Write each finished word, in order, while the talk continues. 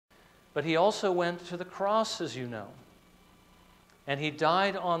But he also went to the cross, as you know. And he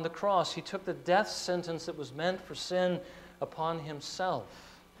died on the cross. He took the death sentence that was meant for sin upon himself.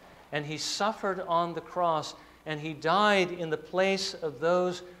 And he suffered on the cross, and he died in the place of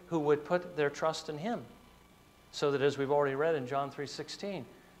those who would put their trust in him. So that, as we've already read in John 3:16,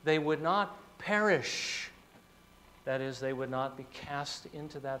 they would not perish. That is, they would not be cast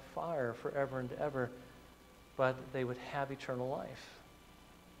into that fire forever and ever, but they would have eternal life.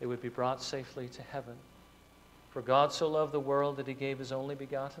 They would be brought safely to heaven. For God so loved the world that he gave his only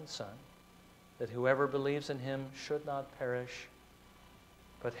begotten Son, that whoever believes in him should not perish,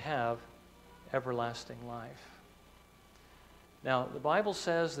 but have everlasting life. Now, the Bible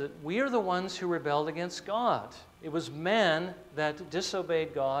says that we are the ones who rebelled against God. It was man that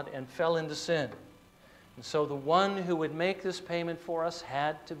disobeyed God and fell into sin. And so the one who would make this payment for us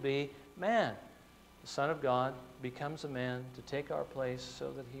had to be man. The Son of God becomes a man to take our place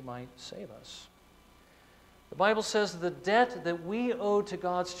so that he might save us. The Bible says that the debt that we owed to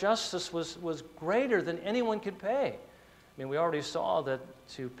God's justice was greater than anyone could pay. I mean, we already saw that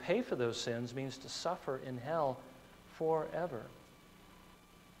to pay for those sins means to suffer in hell forever.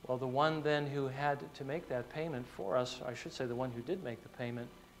 Well, the one then who had to make that payment for us, I should say the one who did make the payment,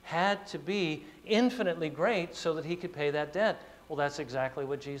 had to be infinitely great so that he could pay that debt. Well, that's exactly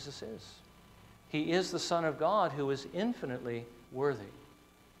what Jesus is. He is the Son of God who is infinitely worthy,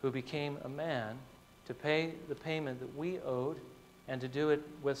 who became a man to pay the payment that we owed and to do it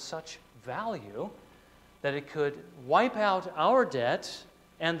with such value that it could wipe out our debt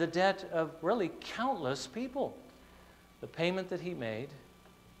and the debt of really countless people. The payment that he made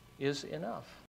is enough.